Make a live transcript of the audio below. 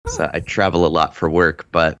So I travel a lot for work,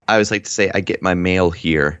 but I always like to say I get my mail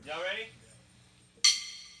here. Y'all ready?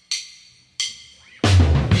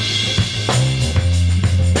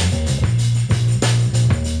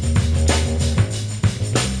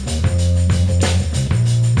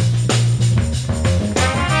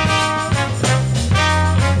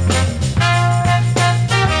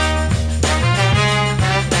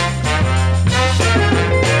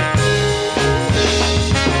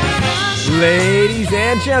 Ladies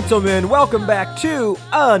and gentlemen, welcome back to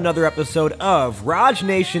another episode of Raj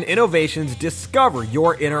Nation Innovations Discover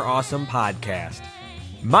Your Inner Awesome podcast.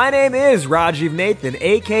 My name is Rajiv Nathan,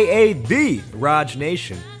 aka The Raj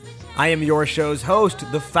Nation. I am your show's host,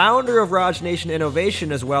 the founder of Raj Nation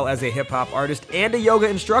Innovation, as well as a hip-hop artist and a yoga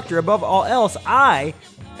instructor. Above all else, I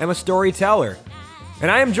am a storyteller. And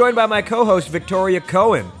I am joined by my co-host, Victoria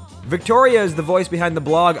Cohen. Victoria is the voice behind the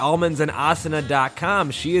blog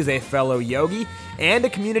almondsandasana.com. She is a fellow yogi and a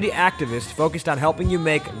community activist focused on helping you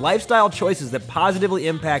make lifestyle choices that positively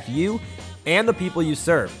impact you and the people you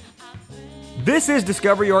serve. This is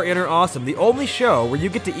Discover Your Inner Awesome, the only show where you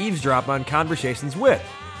get to eavesdrop on conversations with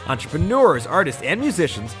entrepreneurs, artists, and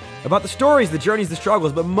musicians about the stories, the journeys, the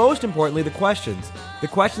struggles, but most importantly, the questions. The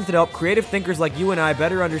questions that help creative thinkers like you and I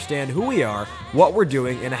better understand who we are, what we're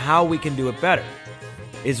doing, and how we can do it better.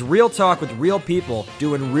 Is real talk with real people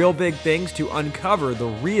doing real big things to uncover the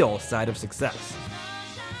real side of success.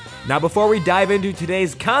 Now, before we dive into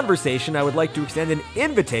today's conversation, I would like to extend an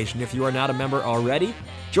invitation if you are not a member already.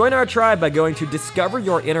 Join our tribe by going to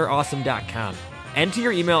discoveryourinnerawesome.com. Enter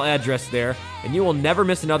your email address there, and you will never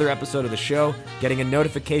miss another episode of the show, getting a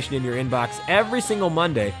notification in your inbox every single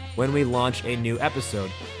Monday when we launch a new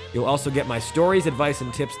episode. You'll also get my stories, advice,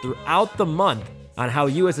 and tips throughout the month on how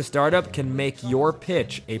you as a startup can make your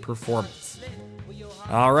pitch a performance.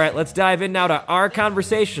 All right, let's dive in now to our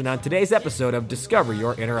conversation on today's episode of Discover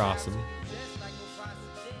Your Inner Awesome.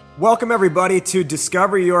 Welcome, everybody, to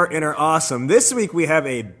Discover Your Inner Awesome. This week, we have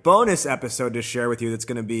a bonus episode to share with you that's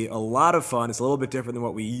going to be a lot of fun. It's a little bit different than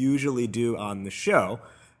what we usually do on the show.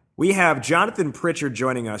 We have Jonathan Pritchard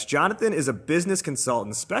joining us. Jonathan is a business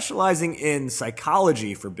consultant specializing in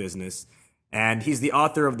psychology for business, and he's the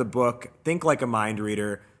author of the book, Think Like a Mind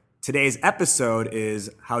Reader. Today's episode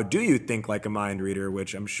is How Do You Think Like a Mind Reader,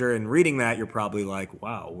 which I'm sure in reading that, you're probably like,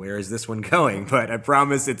 wow, where is this one going? But I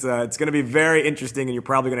promise it's going to be very interesting, and you're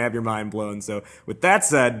probably going to have your mind blown. So with that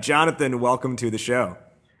said, Jonathan, welcome to the show.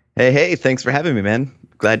 Hey, thanks for having me, man.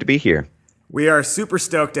 Glad to be here. We are super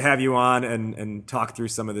stoked to have you on and talk through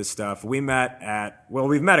some of this stuff. We've met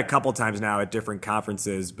a couple times now at different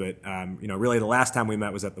conferences, but really the last time we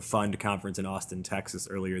met was at the Fund conference in Austin, Texas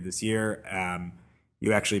earlier this year.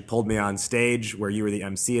 You actually pulled me on stage where you were the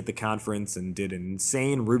MC at the conference and did an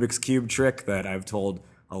insane Rubik's Cube trick that I've told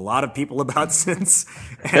a lot of people about since,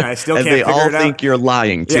 and I still can't figure it out. And they all think you're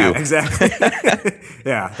lying, too. Yeah, exactly.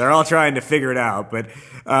 Yeah, they're all trying to figure it out, but...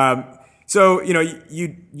 So,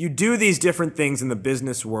 you do these different things in the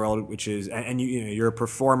business world, which is, and you're a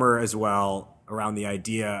performer as well around the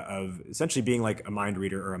idea of essentially being like a mind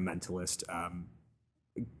reader or a mentalist,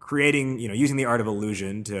 creating, using the art of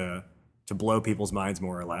illusion to blow people's minds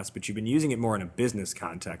more or less, but you've been using it more in a business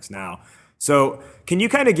context now. So can you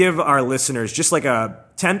kind of give our listeners just like a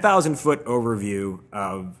 10,000 foot overview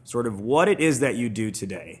of sort of what it is that you do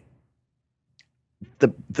today?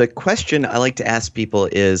 The question I like to ask people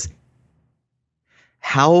is,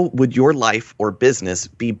 how would your life or business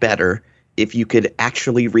be better if you could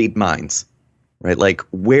actually read minds, right? Like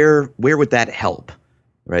where would that help,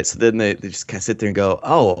 right? So then they just kind of sit there and go,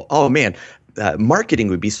 oh man, marketing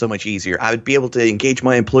would be so much easier. I would be able to engage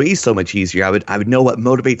my employees so much easier. I would know what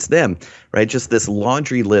motivates them, right? Just this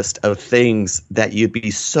laundry list of things that you'd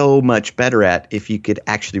be so much better at if you could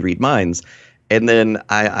actually read minds. And then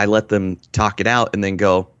I let them talk it out and then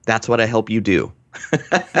go, that's what I help you do.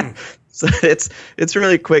 So it's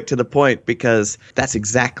really quick to the point because that's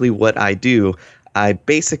exactly what I do. I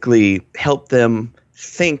basically help them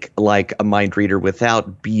think like a mind reader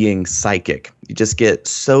without being psychic. You just get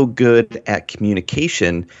so good at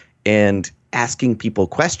communication and asking people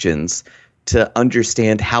questions to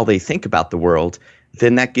understand how they think about the world.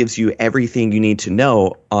 Then that gives you everything you need to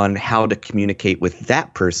know on how to communicate with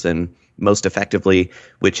that person most effectively,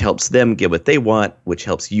 which helps them get what they want, which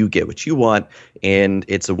helps you get what you want, and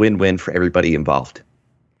it's a win-win for everybody involved.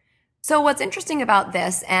 So what's interesting about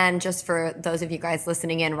this, and just for those of you guys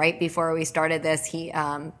listening in, right before we started this, he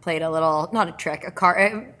played a little, not a trick, a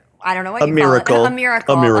card, I don't know what you call it. A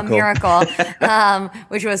miracle,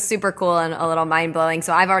 which was super cool and a little mind-blowing.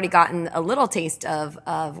 So I've already gotten a little taste of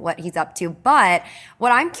what he's up to. But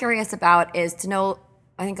what I'm curious about is to know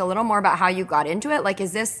I think, a little more about how you got into it. Like,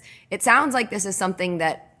 it sounds like this is something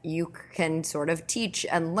that you can sort of teach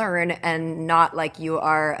and learn, and not like you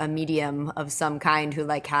are a medium of some kind who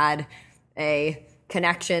like had a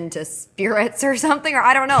connection to spirits or something, or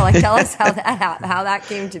I don't know. Like, tell us how that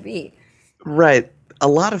came to be. Right. A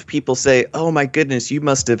lot of people say, oh my goodness, you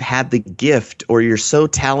must have had the gift, or you're so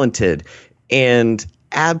talented. And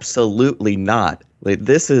absolutely not. Like,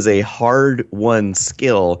 this is a hard-won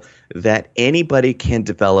skill that anybody can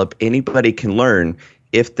develop, anybody can learn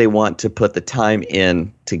if they want to put the time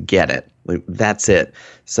in to get it. Like, that's it.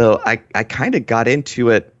 So I kind of got into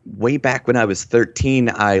it way back when I was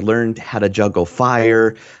 13. I learned how to juggle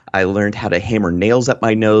fire. I learned how to hammer nails up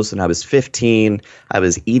my nose when I was 15. I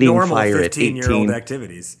was eating normal fire at 18. Normal 15-year-old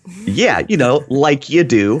activities. Yeah, like you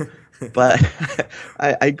do. But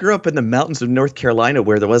I grew up in the mountains of North Carolina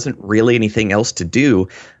where there wasn't really anything else to do.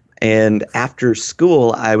 And after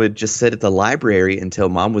school, I would just sit at the library until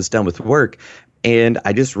Mom was done with work. And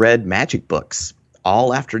I just read magic books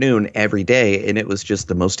all afternoon, every day. And it was just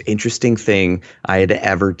the most interesting thing I had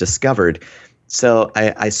ever discovered. So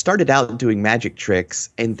I started out doing magic tricks,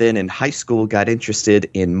 and then in high school got interested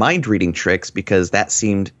in mind reading tricks because that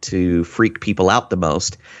seemed to freak people out the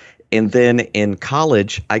most. And then in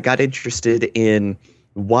college, I got interested in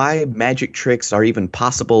why magic tricks are even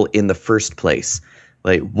possible in the first place.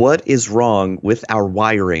 Like, what is wrong with our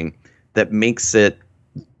wiring that makes it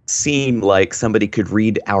seem like somebody could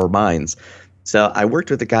read our minds? So I worked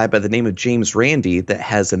with a guy by the name of James Randi that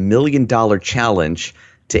has $1 million challenge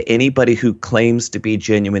to anybody who claims to be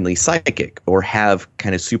genuinely psychic or have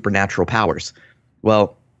kind of supernatural powers.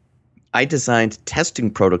 Well, I designed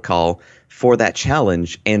testing protocol for that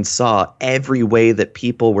challenge and saw every way that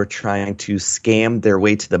people were trying to scam their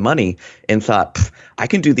way to the money, and thought, I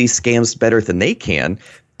can do these scams better than they can.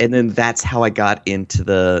 And then that's how I got into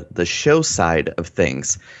the show side of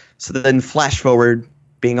things. So then flash forward,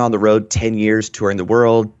 being on the road 10 years, touring the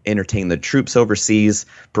world, entertaining the troops overseas,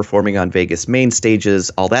 performing on Vegas main stages,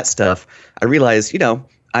 all that stuff. I realized,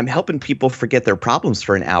 I'm helping people forget their problems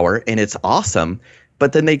for an hour, and it's awesome.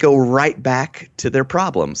 But then they go right back to their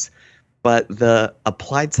problems. But the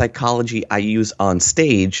applied psychology I use on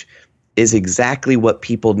stage is exactly what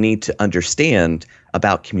people need to understand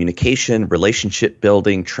about communication, relationship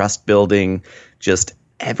building, trust building, just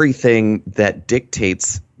everything that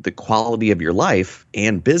dictates the quality of your life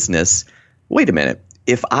and business. Wait a minute.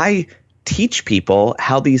 If I teach people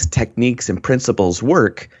how these techniques and principles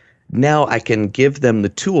work, now I can give them the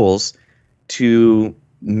tools to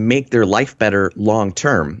make their life better long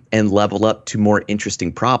term and level up to more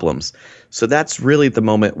interesting problems. So that's really the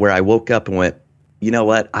moment where I woke up and went, you know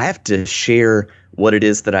what? I have to share what it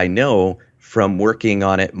is that I know from working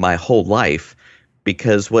on it my whole life,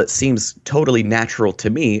 because what seems totally natural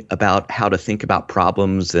to me about how to think about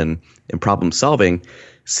problems and problem solving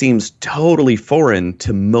seems totally foreign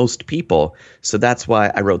to most people. So that's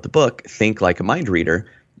why I wrote the book, Think Like a Mind Reader,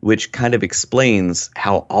 which kind of explains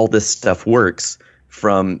how all this stuff works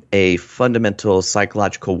from a fundamental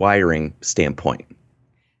psychological wiring standpoint.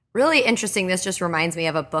 Really interesting. This just reminds me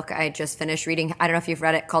of a book I just finished reading. I don't know if you've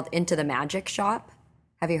read it, called Into the Magic Shop.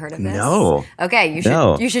 Have you heard of this? No. Okay,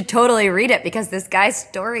 you should totally read it, because this guy's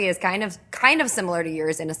story is kind of similar to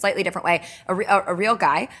yours in a slightly different way. A real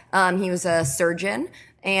guy. He was a surgeon.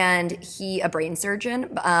 And a brain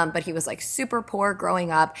surgeon, but he was like super poor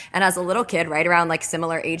growing up. And as a little kid, right around like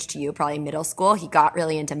similar age to you, probably middle school, he got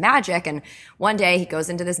really into magic. And one day he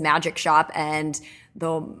goes into this magic shop, and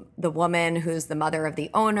the woman who's the mother of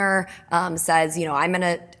the owner says,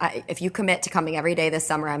 if you commit to coming every day this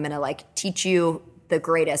summer, I'm gonna like teach you the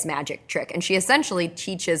greatest magic trick. And she essentially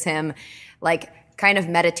teaches him like kind of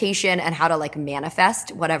meditation and how to like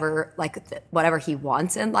manifest whatever he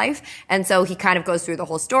wants in life. And so he kind of goes through the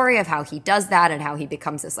whole story of how he does that and how he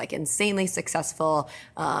becomes this like insanely successful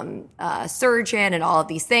surgeon and all of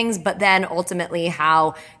these things. But then ultimately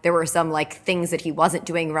how there were some like things that he wasn't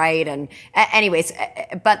doing right. And anyways,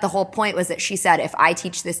 but the whole point was that she said, if I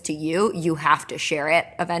teach this to you, you have to share it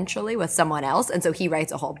eventually with someone else. And so he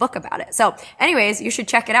writes a whole book about it. So anyways, you should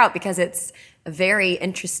check it out, because it's a very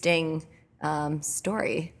interesting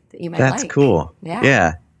story that you might like. That's cool.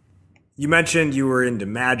 Yeah. You mentioned you were into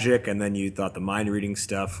magic, and then you thought the mind reading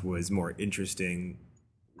stuff was more interesting.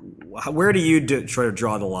 Where do you try to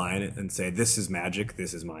draw the line and say, this is magic,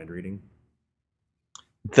 this is mind reading?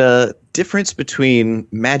 The difference between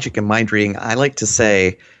magic and mind reading, I like to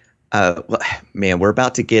say, we're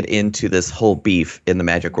about to get into this whole beef in the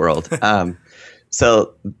magic world.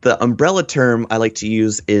 So the umbrella term I like to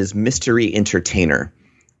use is mystery entertainer.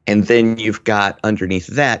 And then you've got underneath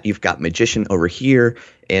that, you've got magician over here,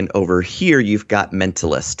 and over here you've got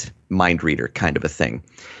mentalist, mind reader kind of a thing.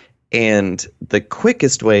 And the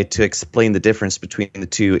quickest way to explain the difference between the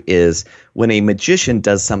two is when a magician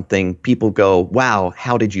does something, people go, wow,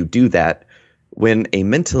 how did you do that? When a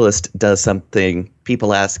mentalist does something,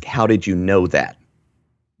 people ask, how did you know that?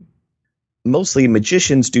 Mostly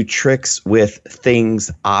magicians do tricks with things,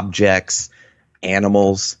 objects,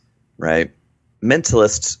 animals, right?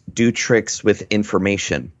 Mentalists do tricks with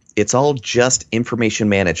information. It's all just information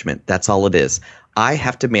management. That's all it is. I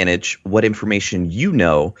have to manage what information you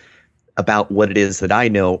know about what it is that I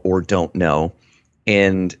know or don't know.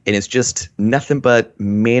 And it's just nothing but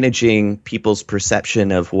managing people's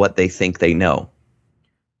perception of what they think they know.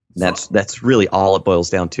 That's really all it boils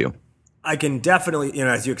down to. I can definitely,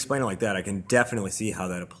 as you explain it like that, I can definitely see how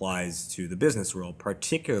that applies to the business world,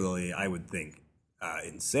 particularly, I would think,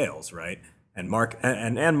 in sales, right? And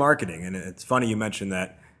marketing. And it's funny you mentioned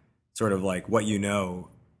that sort of like what you know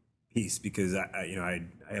piece, because I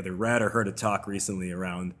either read or heard a talk recently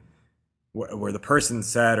around where the person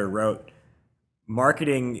said or wrote,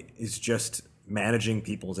 marketing is just managing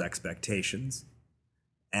people's expectations.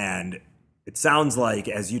 And it sounds like,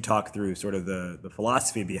 as you talk through sort of the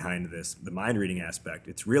philosophy behind this, the mind reading aspect,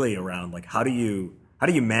 it's really around like how do you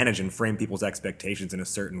manage and frame people's expectations in a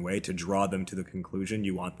certain way to draw them to the conclusion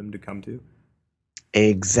you want them to come to?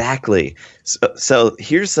 Exactly. So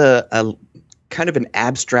here's a kind of an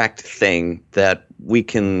abstract thing that we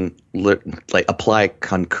can apply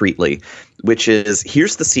concretely, which is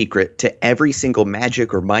here's the secret to every single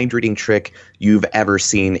magic or mind reading trick you've ever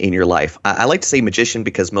seen in your life. I like to say magician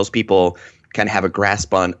because most people kind of have a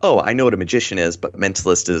grasp on, I know what a magician is, but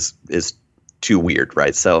mentalist is too weird,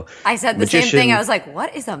 right? So I said the same thing. I was like,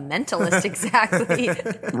 what is a mentalist exactly?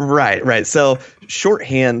 Right. So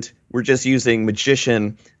shorthand, we're just using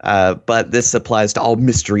magician, but this applies to all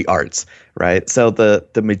mystery arts, right? So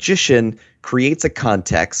the magician creates a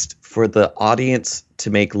context for the audience to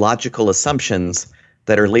make logical assumptions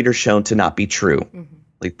that are later shown to not be true. Mm-hmm.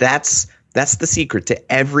 Like that's the secret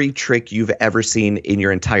to every trick you've ever seen in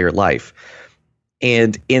your entire life.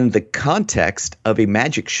 And in the context of a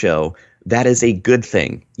magic show, that is a good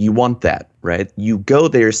thing. You want that, right? You go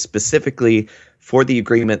there specifically for the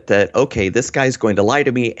agreement that, okay, this guy's going to lie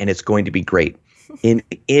to me and it's going to be great. In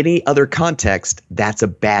any other context, that's a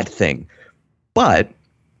bad thing. But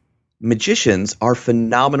magicians are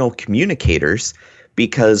phenomenal communicators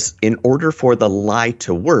because in order for the lie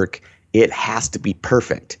to work, it has to be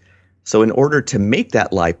perfect. So in order to make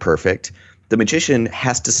that lie perfect, the magician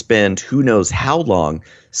has to spend who knows how long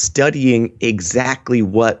studying exactly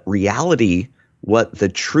what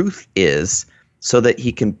the truth is, so that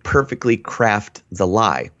he can perfectly craft the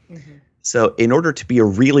lie. Mm-hmm. So in order to be a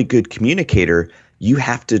really good communicator, you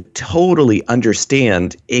have to totally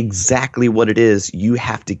understand exactly what it is you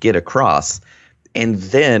have to get across, and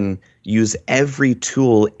then use every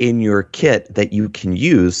tool in your kit that you can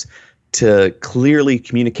use to clearly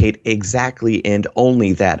communicate exactly and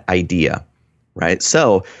only that idea, right?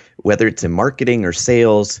 So whether it's in marketing or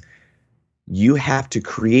sales, you have to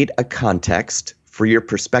create a context for your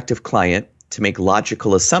prospective client to make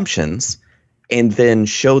logical assumptions and then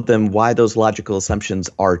show them why those logical assumptions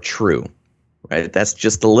are true, right? That's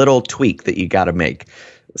just a little tweak that you got to make.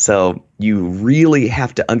 So you really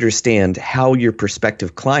have to understand how your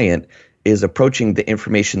prospective client is approaching the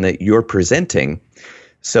information that you're presenting.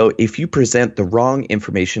 So if you present the wrong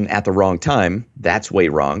information at the wrong time, that's way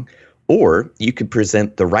wrong. Or you could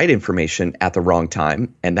present the right information at the wrong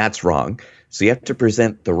time, and that's wrong. So you have to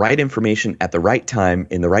present the right information at the right time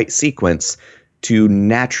in the right sequence to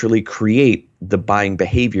naturally create the buying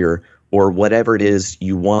behavior or whatever it is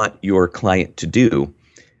you want your client to do.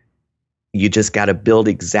 You just got to build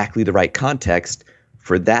exactly the right context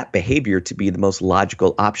for that behavior to be the most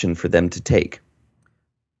logical option for them to take.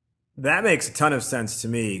 That makes a ton of sense to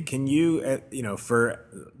me. Can you,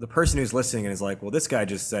 for the person who's listening and is like, well, this guy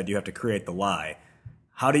just said you have to create the lie.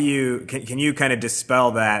 How do you, can you kind of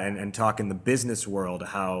dispel that and talk in the business world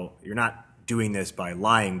how you're not doing this by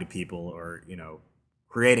lying to people or,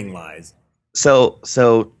 creating lies?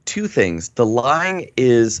 So two things. The lying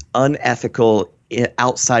is unethical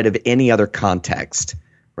outside of any other context,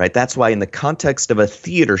 right? That's why in the context of a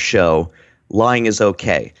theater show, lying is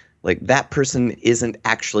okay. Like that person isn't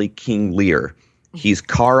actually King Lear. He's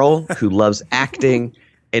Carl who loves acting,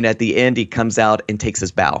 and at the end he comes out and takes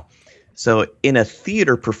his bow. So in a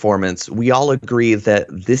theater performance, we all agree that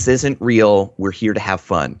this isn't real. We're here to have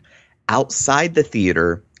fun. Outside the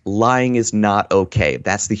theater, lying is not okay.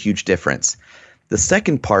 That's the huge difference. The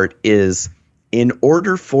second part is in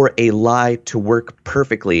order for a lie to work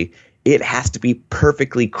perfectly, it has to be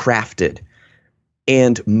perfectly crafted.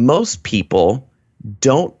 And most people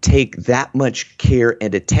don't take that much care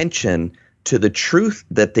and attention to the truth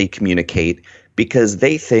that they communicate because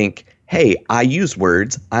they think, hey, I use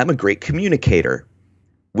words, I'm a great communicator,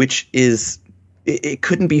 which is, it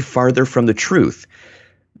couldn't be farther from the truth.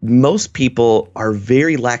 Most people are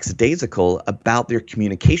very lackadaisical about their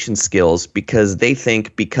communication skills because they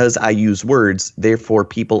think because I use words, therefore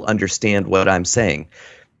people understand what I'm saying.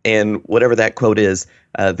 And whatever that quote is,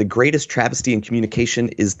 the greatest travesty in communication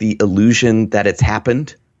is the illusion that it's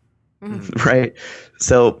happened, right?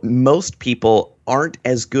 So most people aren't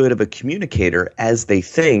as good of a communicator as they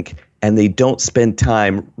think, and they don't spend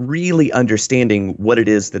time really understanding what it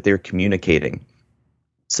is that they're communicating.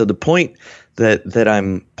 So the point that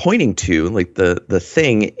I'm pointing to, like the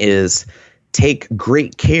thing is, take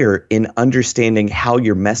great care in understanding how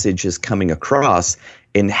your message is coming across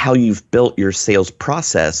and how you've built your sales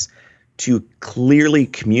process to clearly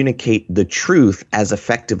communicate the truth as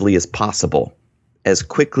effectively as possible, as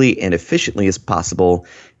quickly and efficiently as possible,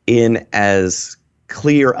 in as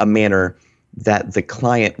clear a manner that the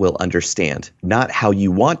client will understand. Not how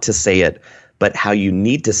you want to say it, but how you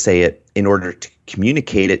need to say it in order to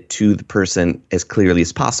communicate it to the person as clearly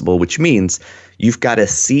as possible, which means you've got to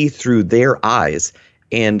see through their eyes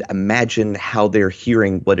and imagine how they're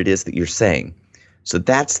hearing what it is that you're saying. So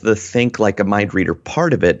that's the think like a mind reader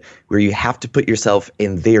part of it, where you have to put yourself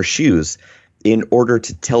in their shoes in order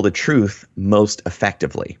to tell the truth most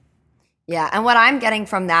effectively. Yeah, and what I'm getting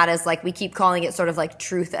from that is like we keep calling it sort of like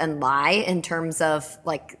truth and lie in terms of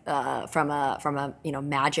like from a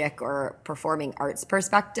magic or performing arts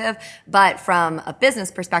perspective, but from a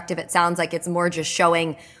business perspective, it sounds like it's more just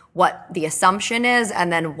showing what the assumption is,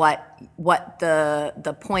 and then what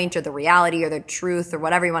the point or the reality or the truth or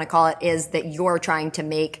whatever you want to call it is that you're trying to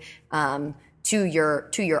make to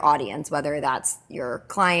your audience, whether that's your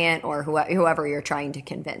client or whoever you're trying to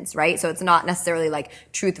convince, right? So it's not necessarily like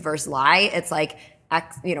truth versus lie. It's like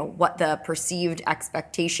what the perceived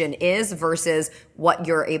expectation is versus what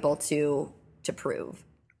you're able to prove.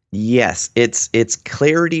 Yes, it's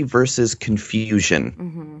clarity versus confusion.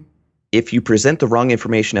 Mm-hmm. If you present the wrong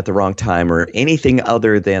information at the wrong time or anything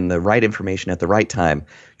other than the right information at the right time,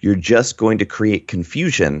 you're just going to create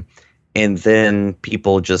confusion, and then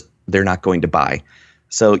people they're not going to buy.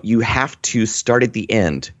 So you have to start at the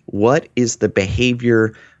end. What is the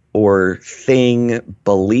behavior or thing,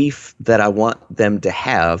 belief that I want them to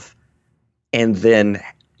have? And then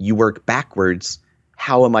you work backwards.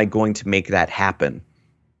 How am I going to make that happen?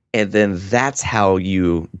 And then that's how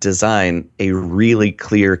you design a really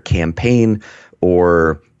clear campaign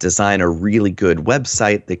or design a really good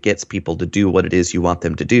website that gets people to do what it is you want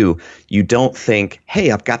them to do. You don't think,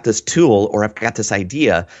 hey, I've got this tool or I've got this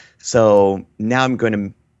idea, so now I'm going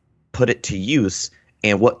to put it to use,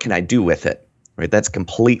 and what can I do with it? Right? That's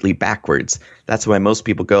completely backwards. That's why most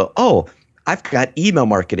people go, oh, I've got email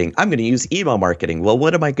marketing. I'm going to use email marketing. Well,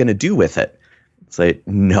 what am I going to do with it? It's like,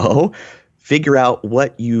 no. Figure out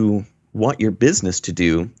what you want your business to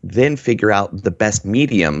do, then figure out the best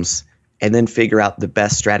mediums, and then figure out the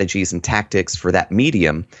best strategies and tactics for that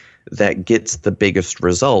medium that gets the biggest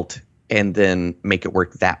result, and then make it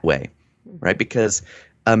work that way, right? Because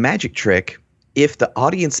a magic trick, if the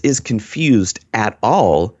audience is confused at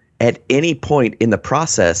all at any point in the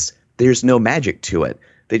process, there's no magic to it.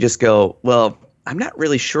 They just go, well, I'm not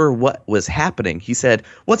really sure what was happening. He said,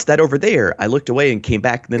 what's that over there? I looked away and came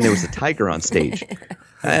back, and then there was a tiger on stage.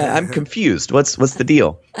 I'm confused. What's the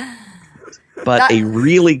deal? But a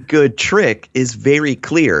really good trick is very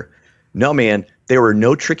clear. No, man, there were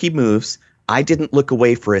no tricky moves. I didn't look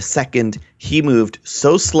away for a second. He moved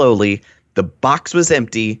so slowly. The box was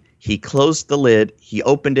empty. He closed the lid. He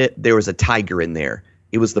opened it. There was a tiger in there.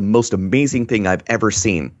 It was the most amazing thing I've ever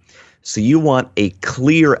seen. So you want a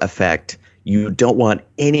clear effect. You don't want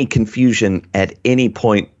any confusion at any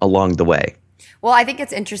point along the way. Well, I think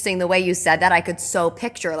it's interesting the way you said that. I could so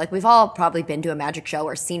picture, like, we've all probably been to a magic show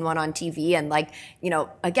or seen one on TV, and like,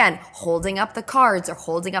 again, holding up the cards or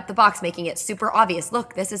holding up the box, making it super obvious.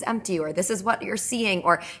 Look, this is empty, or this is what you're seeing,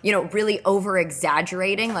 or, really over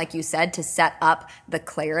exaggerating, like you said, to set up the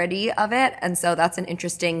clarity of it. And so that's an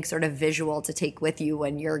interesting sort of visual to take with you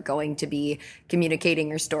when you're going to be communicating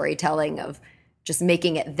your storytelling, of just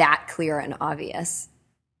making it that clear and obvious.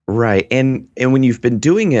 Right. And when you've been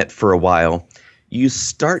doing it for a while, you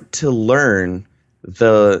start to learn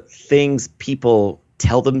the things people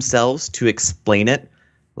tell themselves to explain it.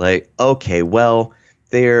 Like, okay, well,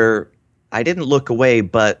 I didn't look away,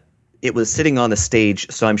 but it was sitting on the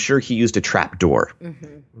stage, so I'm sure he used a trap door.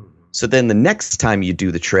 Mm-hmm. So then the next time you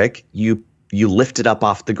do the trick, you lift it up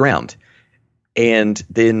off the ground. And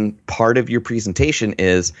then part of your presentation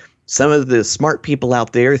is some of the smart people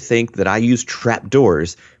out there think that I use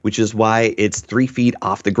trapdoors, which is why it's 3 feet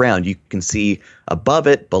off the ground. You can see above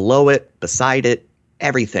it, below it, beside it,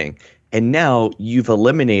 everything. And now you've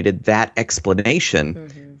eliminated that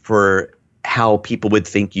explanation for how people would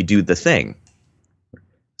think you do the thing.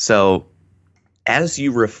 So as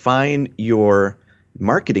you refine your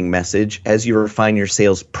marketing message, as you refine your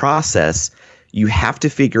sales process, you have to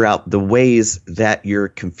figure out the ways that you're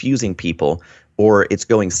confusing people or it's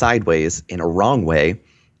going sideways in a wrong way.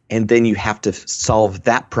 And then you have to solve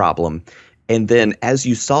that problem. And then as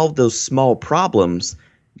you solve those small problems,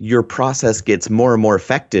 your process gets more and more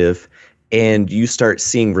effective and you start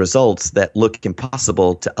seeing results that look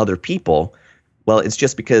impossible to other people. Well, it's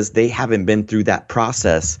just because they haven't been through that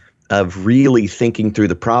process of really thinking through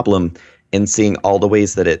the problem and seeing all the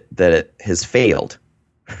ways that it has failed,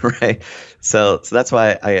 right? So that's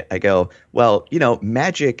why I go, well,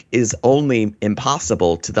 magic is only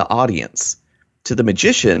impossible to the audience. To the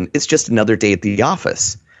magician, it's just another day at the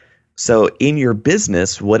office. So in your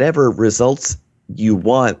business, whatever results you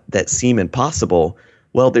want that seem impossible,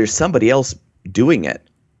 well, there's somebody else doing it,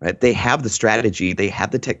 right? They have the strategy, they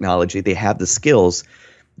have the technology, they have the skills.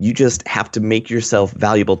 You just have to make yourself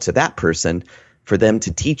valuable to that person for them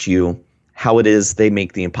to teach you how it is they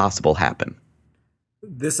make the impossible happen.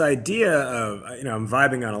 This idea of, I'm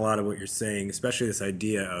vibing on a lot of what you're saying, especially this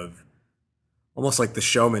idea of almost like the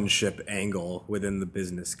showmanship angle within the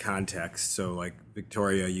business context. So like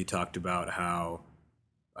Victoria, you talked about how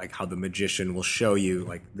the magician will show you,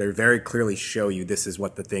 like they very clearly show you this is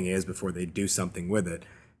what the thing is before they do something with it.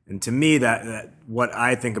 And to me, that what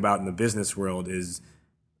I think about in the business world is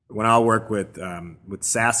when I'll work with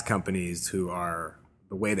SaaS companies who are,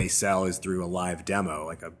 the way they sell is through a live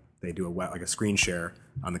demo, they do a screen share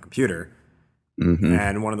on the computer. Mm-hmm.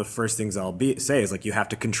 And one of the first things I'll say is you have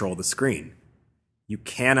to control the screen. You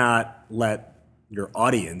cannot let your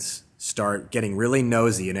audience start getting really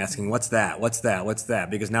nosy and asking, what's that? What's that? What's that?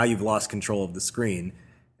 Because now you've lost control of the screen.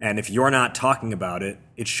 And if you're not talking about it,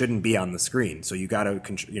 it shouldn't be on the screen. So you got to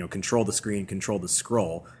control the screen, control the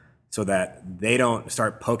scroll, so that they don't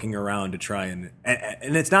start poking around to try and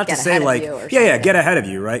it's not to say get ahead of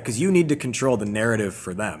you, right? Because you need to control the narrative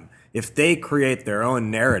for them. If they create their own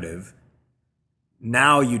narrative,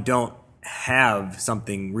 now you don't have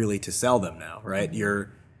something really to sell them now, right? You've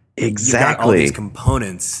got all these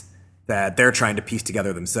components that they're trying to piece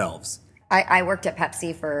together themselves. I worked at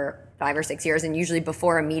Pepsi for 5 or 6 years, and usually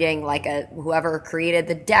before a meeting, whoever created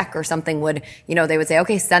the deck or something would, they would say,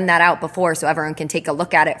 okay, send that out before so everyone can take a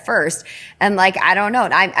look at it first. And I don't know,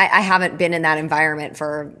 I haven't been in that environment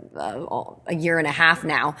for a year and a half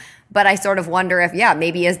now, but I sort of wonder if,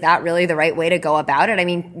 maybe is that really the right way to go about it? I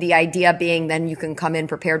mean, the idea being then you can come in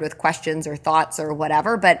prepared with questions or thoughts or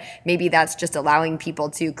whatever, but maybe that's just allowing people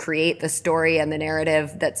to create the story and the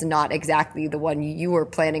narrative that's not exactly the one you were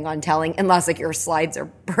planning on telling, unless your slides are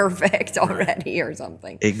perfect already or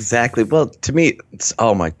something. Exactly. Well, to me,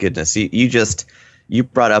 oh my goodness, you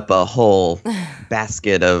brought up a whole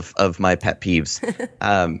basket of my pet peeves.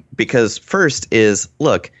 Because first is,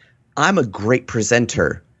 look, I'm a great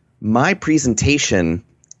presenter. My presentation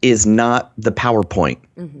is not the PowerPoint.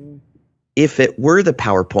 Mm-hmm. If it were the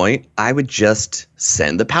PowerPoint, I would just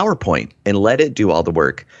send the PowerPoint and let it do all the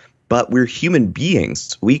work. But we're human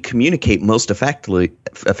beings. We communicate most effectively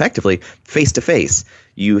face to face.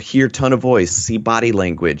 You hear tone of voice, see body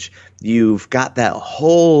language. You've got that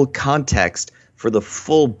whole context for the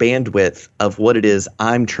full bandwidth of what it is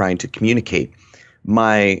I'm trying to communicate.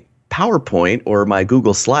 My PowerPoint or my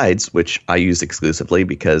Google Slides, which I use exclusively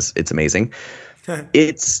because it's amazing,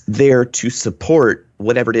 it's there to support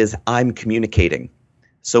whatever it is I'm communicating.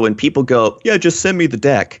 So when people go, just send me the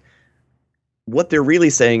deck, what they're really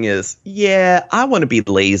saying is, I want to be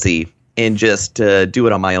lazy and just do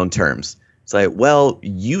it on my own terms. It's like, well,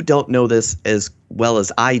 you don't know this as well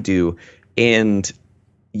as I do, and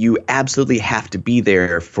you absolutely have to be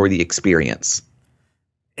there for the experience.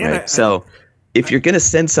 Right? So if you're going to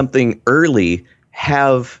send something early,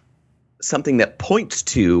 have something that points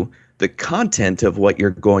to the content of what you're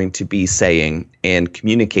going to be saying and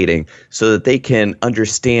communicating so that they can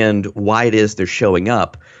understand why it is they're showing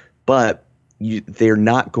up, but they're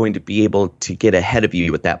not going to be able to get ahead of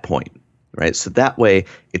you at that point, right? So that way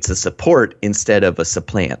it's a support instead of a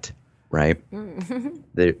supplant, right?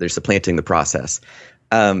 They're supplanting the process.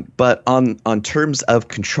 But on terms of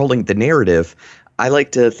controlling the narrative, I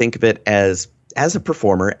like to think of it as a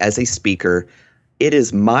performer, as a speaker, it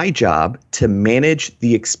is my job to manage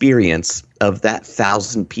the experience of that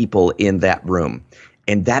 1,000 people in that room.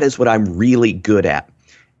 And that is what I'm really good at.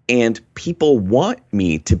 And people want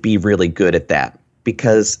me to be really good at that,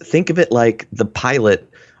 because think of it like the pilot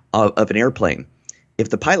of an airplane. If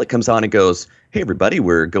the pilot comes on and goes, "Hey, everybody,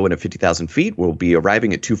 we're going at 50,000 feet. We'll be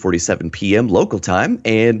arriving at 2:47 p.m. local time,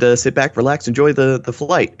 and sit back, relax, enjoy the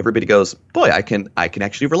flight." Everybody goes, "Boy, I can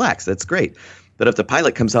actually relax. That's great." But if the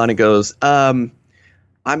pilot comes on and goes, I'm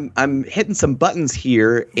hitting some buttons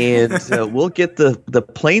here, and we'll get the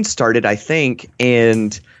plane started, I think,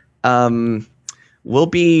 and we'll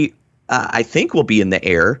be I think we'll be in the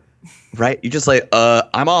air, right? You just like,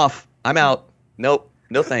 I'm off. I'm out. Nope.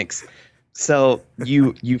 No thanks. So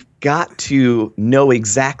you've got to know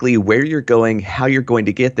exactly where you're going, how you're going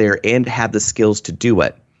to get there, and have the skills to do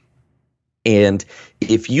it. And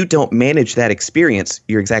if you don't manage that experience,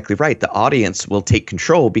 you're exactly right. The audience will take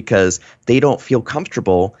control because they don't feel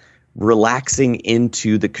comfortable relaxing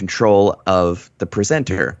into the control of the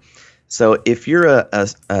presenter. So if you're a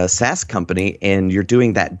SaaS company and you're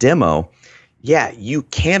doing that demo, yeah, you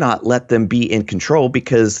cannot let them be in control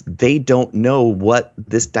because they don't know what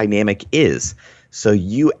this dynamic is. So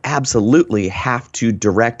you absolutely have to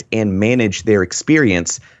direct and manage their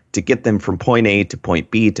experience to get them from point A to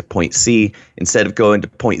point B to point C, instead of going to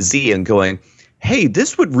point Z and going, "Hey,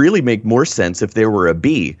 this would really make more sense if there were a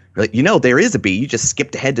B." Like, there is a B. You just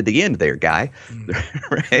skipped ahead to the end there, guy.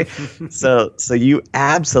 Right? So you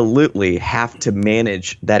absolutely have to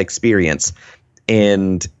manage that experience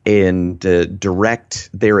and direct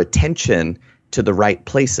their attention to the right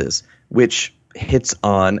places, which hits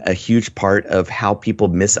on a huge part of how people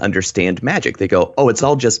misunderstand magic. They go, "Oh, it's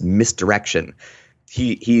all just misdirection.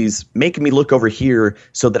 He's making me look over here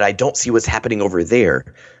so that I don't see what's happening over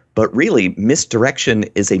there." But really, misdirection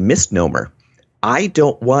is a misnomer. I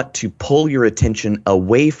don't want to pull your attention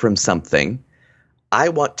away from something. I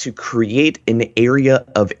want to create an area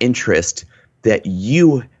of interest that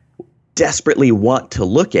you desperately want to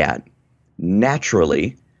look at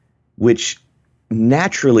naturally, which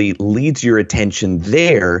naturally leads your attention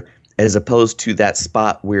there, as opposed to that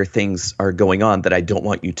spot where things are going on that I don't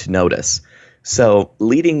want you to notice. So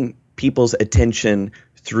leading people's attention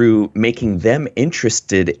through making them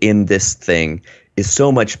interested in this thing is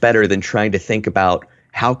so much better than trying to think about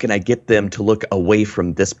how can I get them to look away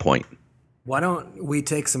from this point. Why don't we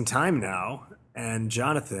take some time now? And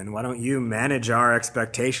Jonathan, why don't you manage our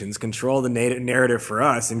expectations, control the narrative for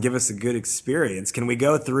us, and give us a good experience? Can we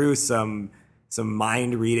go through some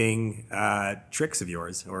mind reading tricks of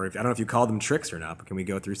yours, or I don't know if you call them tricks or not, but can we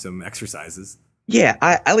go through some exercises? Yeah,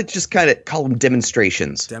 I like to just kind of call them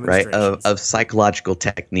demonstrations. Right, of psychological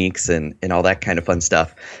techniques and all that kind of fun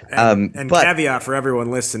stuff. And caveat for everyone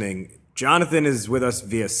listening, Jonathan is with us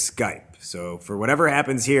via Skype. So for whatever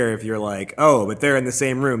happens here, if you're like, "Oh, but they're in the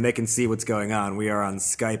same room, they can see what's going on," we are on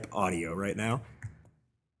Skype audio right now.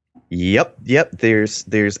 Yep.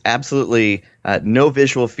 There's absolutely no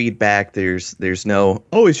visual feedback. There's no,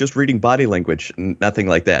 "Oh, he's just reading body language," nothing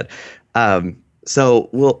like that. So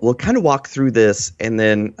we'll kind of walk through this, and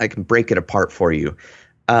then I can break it apart for you.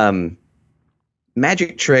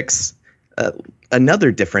 Magic tricks.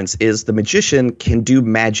 Another difference is the magician can do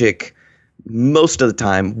magic most of the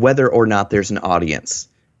time, whether or not there's an audience.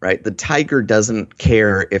 Right? The tiger doesn't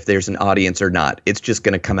care if there's an audience or not. It's just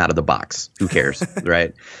going to come out of the box. Who cares?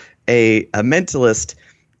 Right? A mentalist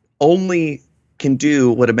only can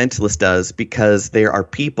do what a mentalist does because there are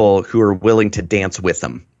people who are willing to dance with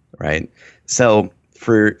them. Right? So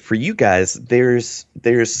for you guys, there's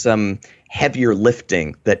some heavier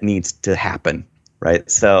lifting that needs to happen, right?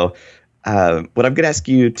 So what I'm going to ask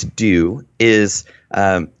you to do is,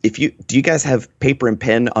 do you guys have paper and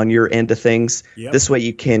pen on your end of things? Yep. This way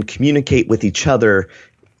you can communicate with each other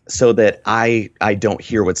so that I don't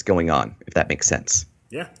hear what's going on, if that makes sense.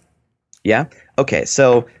 Yeah. Yeah? Okay,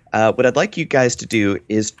 so what I'd like you guys to do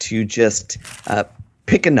is to just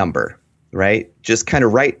pick a number. Right? Just kind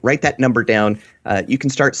of write that number down. You can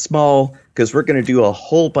start small because we're going to do a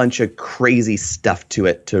whole bunch of crazy stuff to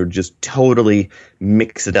it to just totally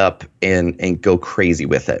mix it up and go crazy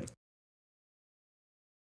with it.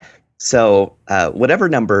 So whatever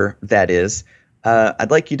number that is, I'd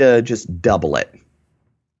like you to just double it.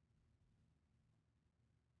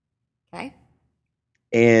 Okay.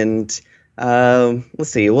 And let's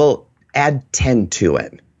see, we'll add 10 to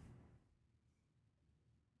it.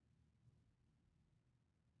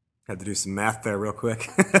 Had to do some math there real quick.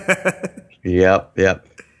 Yep.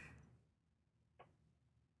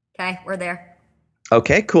 Okay, we're there.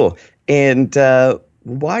 Okay, cool. And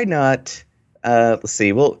why not, let's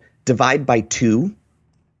see, we'll divide by 2.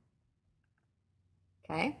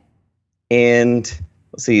 Okay. And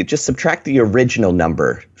let's see, just subtract the original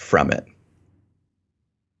number from it.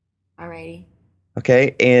 Alrighty.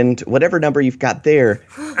 Okay, and whatever number you've got there.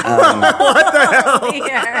 What the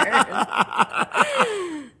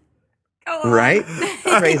hell? Right?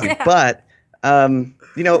 Crazy. Yeah. But,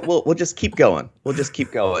 we'll just keep going.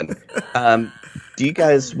 Do you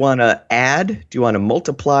guys want to add? Do you want to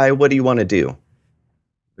multiply? What do you want to do?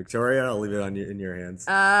 Victoria, I'll leave it in your hands.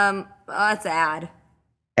 Let's add.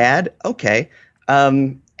 Add? Okay.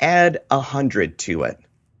 Add 100 to it.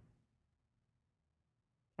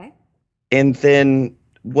 Okay. And then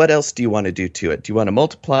what else do you want to do to it? Do you want to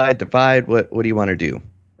multiply, divide? What do you want to do?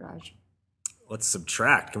 Raj. Let's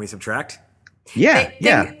subtract. Can we subtract? Yeah,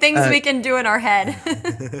 Things we can do in our head.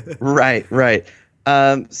 Right.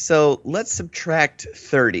 So let's subtract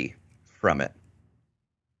 30 from it.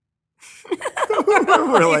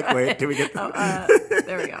 We're like, wait, do we get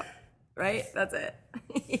there we go. Right? That's it.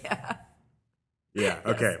 Yeah. Yeah,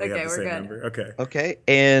 okay. Yes. We okay, have the we're same good. number. Okay,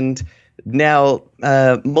 and now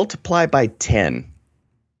multiply by 10.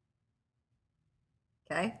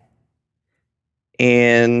 Okay.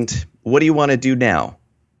 And what do you want to do now?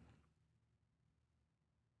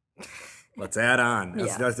 Let's add on.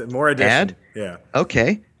 Yeah. That's more addition. Add? Yeah.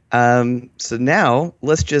 Okay. So now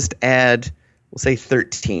let's just add, we'll say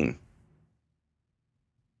 13.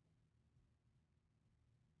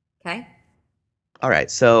 Okay. All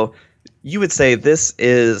right. So you would say this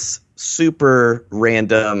is super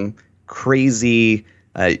random, crazy.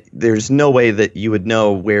 There's no way that you would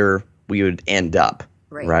know where we would end up.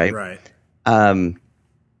 Right.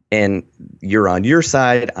 And you're on your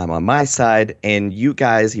side, I'm on my side, and you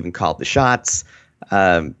guys even called the shots.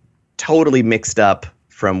 Totally mixed up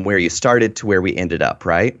from where you started to where we ended up,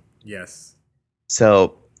 right? Yes.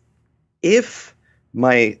 So if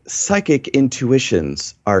my psychic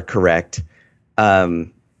intuitions are correct, are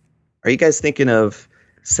you guys thinking of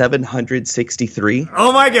 763?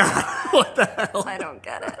 Oh my God. What the hell? I don't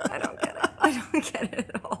get it. I don't get it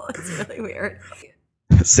at all. It's really weird.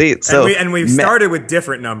 See, so we've started with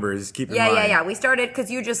different numbers. Keep in mind. Yeah. We started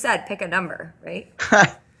because you just said pick a number, right?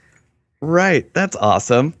 Right. That's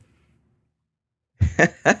awesome.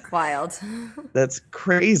 Wild. That's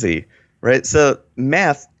crazy, right? So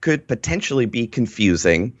math could potentially be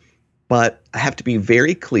confusing, but I have to be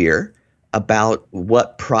very clear about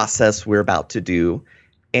what process we're about to do,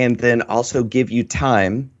 and then also give you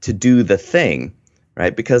time to do the thing,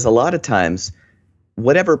 right? Because a lot of times,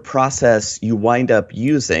 whatever process you wind up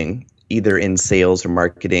using, either in sales or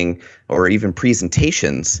marketing or even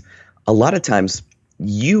presentations, a lot of times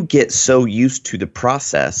you get so used to the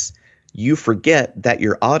process, you forget that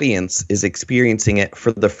your audience is experiencing it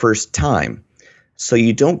for the first time. So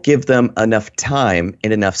you don't give them enough time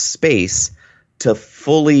and enough space to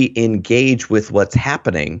fully engage with what's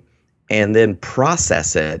happening and then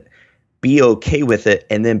process it, be okay with it,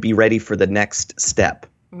 and then be ready for the next step.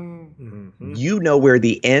 Mm-hmm. You know where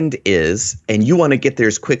the end is, and you want to get there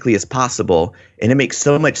as quickly as possible, and it makes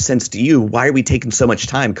so much sense to you. Why are we taking so much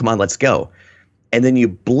time? Come on, let's go. And then you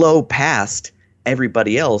blow past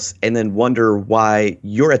everybody else and then wonder why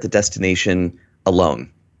you're at the destination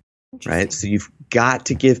alone, right? So you've got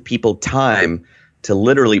to give people time to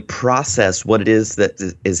literally process what it is that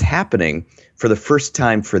is happening for the first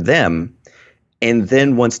time for them. And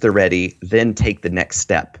then once they're ready, then take the next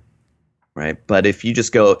step, right? But if you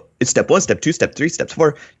just go, it's step 1, step 2, step 3, step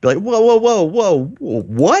 4, be like, whoa,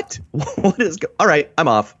 what? What is all right, I'm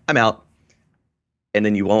off, I'm out. And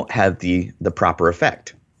then you won't have the proper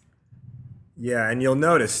effect. Yeah, and you'll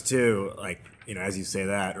notice too, like, as you say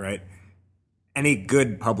that, right? Any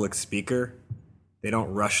good public speaker, they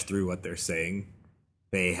don't rush through what they're saying.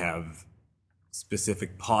 They have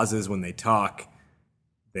specific pauses when they talk.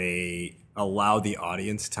 They allow the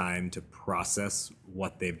audience time to process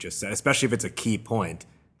what they've just said, especially if it's a key point.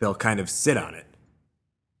 They'll kind of sit on it,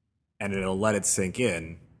 and it'll let it sink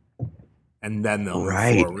in, and then they'll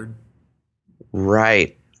move forward.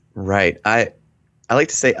 Right. I like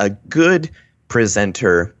to say a good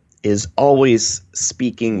presenter is always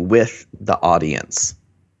speaking with the audience.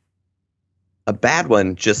 A bad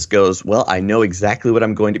one just goes, well, I know exactly what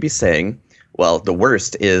I'm going to be saying. Well, the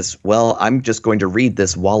worst is, well, I'm just going to read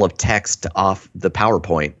this wall of text off the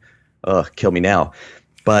PowerPoint. Ugh, kill me now.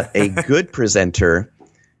 But a good presenter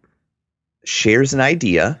shares an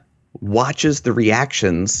idea, watches the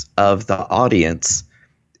reactions of the audience,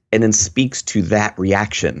 and then speaks to that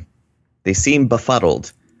reaction. They seem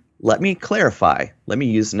befuddled. Let me clarify. Let me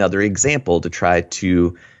use another example to try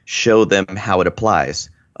to show them how it applies.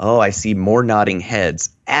 Oh, I see more nodding heads.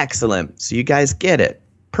 Excellent. So you guys get it.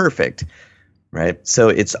 Perfect. Right? So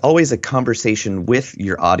it's always a conversation with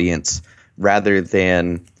your audience rather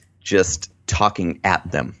than just talking at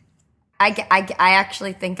them. I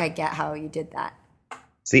actually think I get how you did that.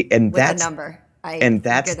 See, and that's a number.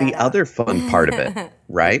 That's the other fun part of it,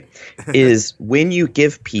 right? Is when you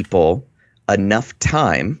give people enough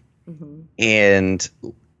time and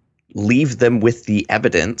leave them with the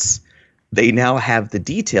evidence, they now have the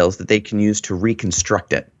details that they can use to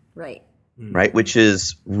reconstruct it. Right. Right. Which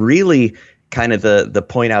is really kind of the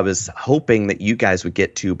point I was hoping that you guys would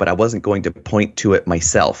get to, but I wasn't going to point to it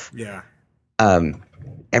myself. Yeah.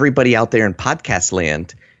 Everybody out there in podcast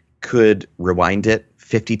land could rewind it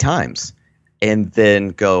 50 times and then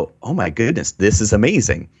go, oh my goodness, this is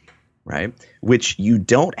amazing. Right. Which you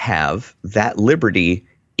don't have that liberty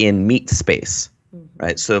in Meet Space.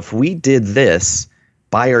 Right. So if we did this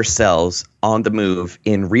by ourselves on the move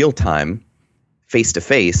in real time, face to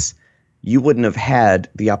face, you wouldn't have had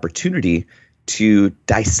the opportunity to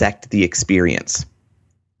dissect the experience,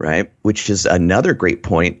 right? Which is another great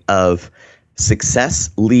point of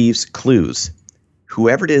success leaves clues.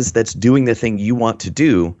 Whoever it is that's doing the thing you want to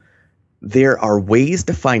do, there are ways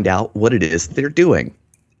to find out what it is they're doing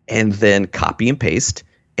and then copy and paste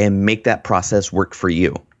and make that process work for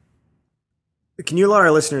you. Can you let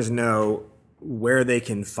our listeners know where they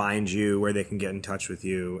can find you, where they can get in touch with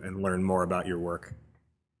you and learn more about your work?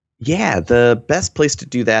 Yeah, the best place to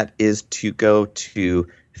do that is to go to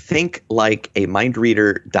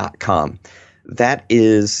thinklikeamindreader.com. That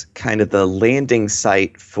is kind of the landing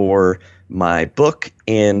site for my book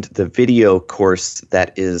and the video course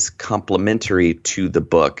that is complementary to the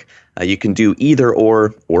book. You can do either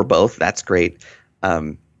or both. That's great.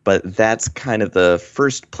 But that's kind of the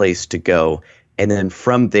first place to go. And then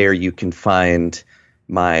from there, you can find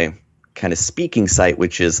my kind of speaking site,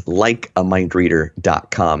 which is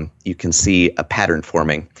likeamindreader.com. You can see a pattern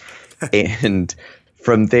forming. And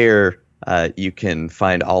from there, you can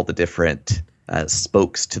find all the different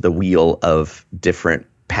spokes to the wheel of different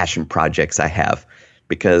passion projects I have,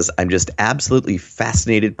 because I'm just absolutely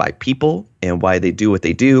fascinated by people and why they do what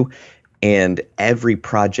they do. And every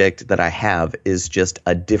project that I have is just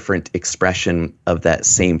a different expression of that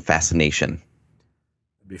same fascination.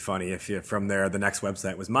 Be funny if you, from there, the next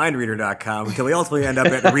website was mindreader.com until we ultimately end up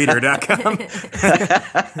at reader.com.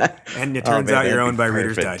 And it turns out you're owned by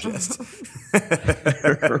Reader's Digest.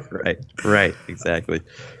 Right, exactly.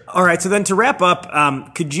 All right, so then to wrap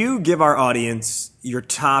up, could you give our audience your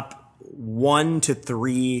top 1 to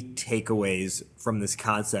 3 takeaways from this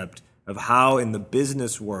concept of how in the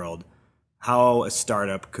business world, how a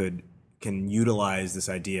startup can utilize this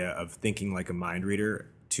idea of thinking like a mind reader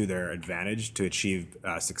to their advantage to achieve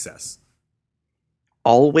success?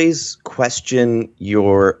 Always question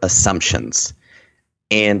your assumptions.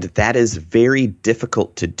 And that is very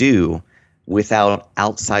difficult to do without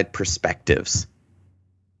outside perspectives,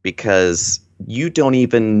 because you don't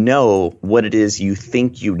even know what it is you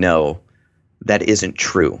think you know that isn't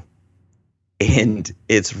true. And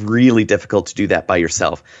it's really difficult to do that by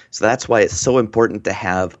yourself. So that's why it's so important to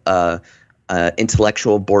have a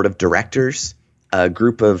intellectual board of directors, a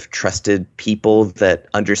group of trusted people that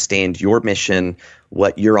understand your mission,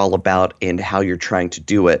 what you're all about, and how you're trying to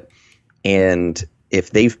do it. And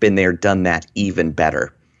if they've been there, done that, even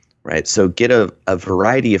better, right? So get a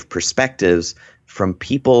variety of perspectives from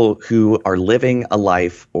people who are living a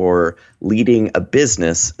life or leading a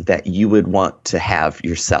business that you would want to have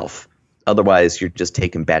yourself. Otherwise, you're just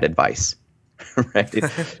taking bad advice, right?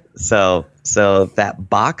 So that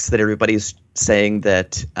box that everybody's saying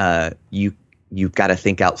that you've got to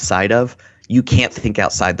think outside of, you can't think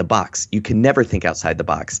outside the box. You can never think outside the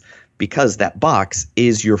box, because that box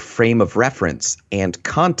is your frame of reference and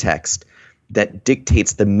context that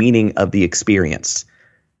dictates the meaning of the experience,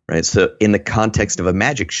 right? So in the context of a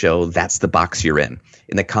magic show, that's the box you're in.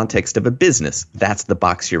 In the context of a business, that's the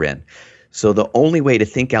box you're in. So the only way to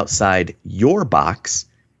think outside your box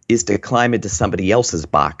is to climb into somebody else's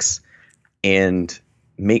box and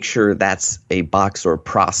make sure that's a box or a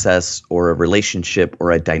process or a relationship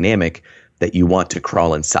or a dynamic that you want to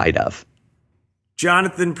crawl inside of.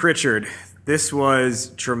 Jonathan Pritchard, this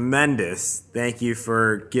was tremendous. Thank you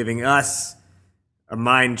for giving us a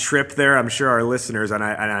mind trip there. I'm sure our listeners, and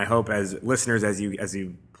I hope as listeners, as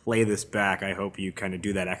you play this back, I hope you kind of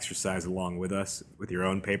do that exercise along with us with your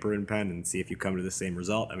own paper and pen and see if you come to the same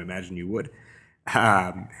result. I imagine you would.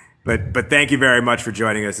 But thank you very much for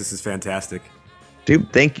joining us. This is fantastic.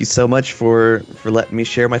 Dude, thank you so much for letting me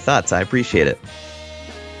share my thoughts. I appreciate it.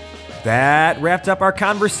 That wrapped up our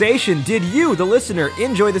conversation. Did you, the listener,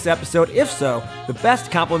 enjoy this episode? If so, the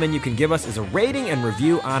best compliment you can give us is a rating and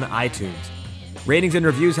review on iTunes. Ratings and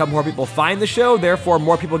reviews help more people find the show, therefore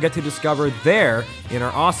more people get to discover their inner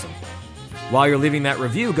awesome. While you're leaving that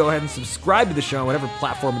review, go ahead and subscribe to the show on whatever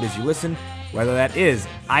platform it is you listen. whether that is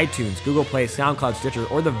iTunes, Google Play, SoundCloud, Stitcher,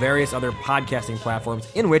 or the various other podcasting platforms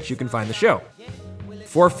in which you can find the show.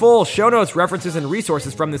 For full show notes, references, and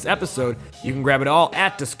resources from this episode, you can grab it all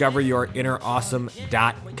at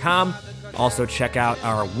discoveryourinnerawesome.com. Also, check out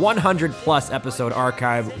our 100-plus episode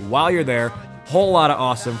archive while you're there. Whole lot of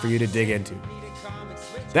awesome for you to dig into.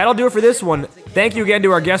 That'll do it for this one. Thank you again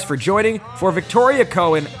to our guests for joining. For Victoria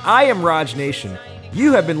Cohen, I am Raj Nation.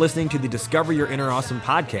 You have been listening to the Discover Your Inner Awesome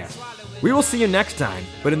podcast. We will see you next time,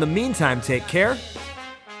 but in the meantime, take care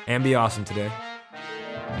and be awesome today.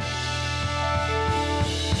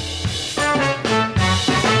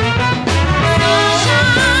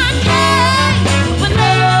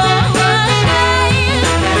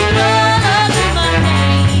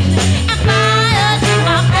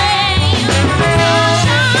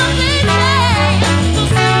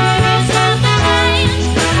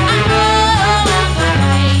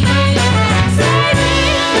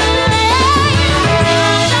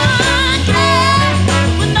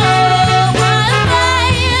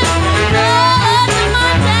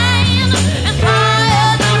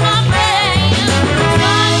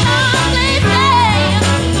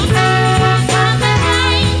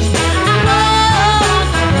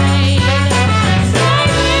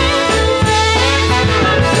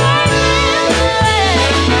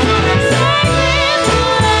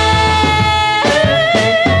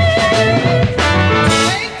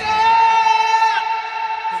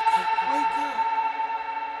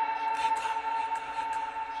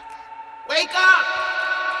 Wake up!